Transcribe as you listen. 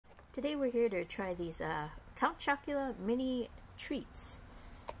Today we're here to try these Count Chocula Mini Treats.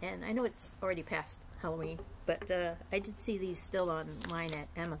 And I know it's already past Halloween, but I did see these still online at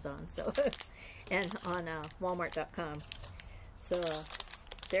Amazon, so and on Walmart.com. So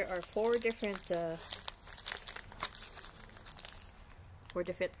there are four different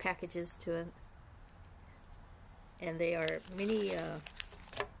packages to it, and they are mini.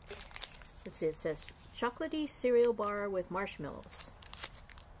 Let's see, it says chocolatey cereal bar with marshmallows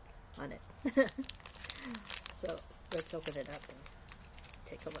on it. So let's open it up and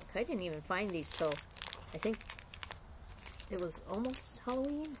take a look. I didn't even find these till I think it was almost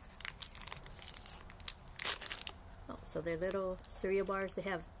Halloween. Oh, so they're little cereal bars. They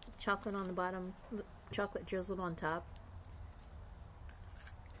have chocolate on the bottom, chocolate drizzled on top.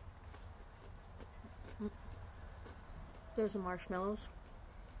 There's the marshmallows.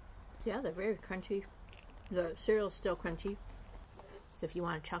 Yeah, they're very crunchy. The cereal's still crunchy. So if you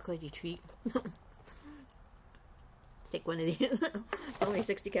want a chocolatey treat, take one of these. It's only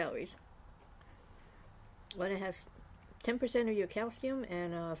 60 calories. One, it has 10% of your calcium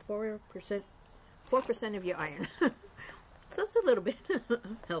and 4% of your iron. So it's a little bit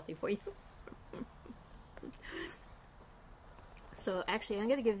healthy for you. So actually, I'm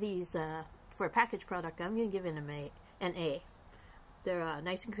going to give these, for a packaged product, I'm going to give it an A. They're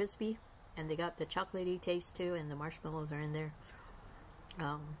nice and crispy, and they got the chocolatey taste too, and the marshmallows are in there.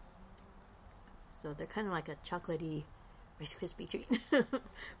 So they're kind of like a chocolatey Rice Krispie treat.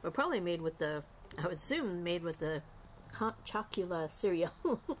 But probably made with the, I would assume, made with the Count Chocula cereal.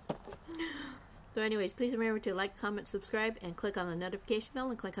 So anyways, please remember to like, comment, subscribe, and click on the notification bell,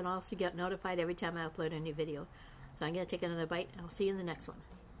 and click on all so you get notified every time I upload a new video. So I'm going to take another bite, and I'll see you in the next one.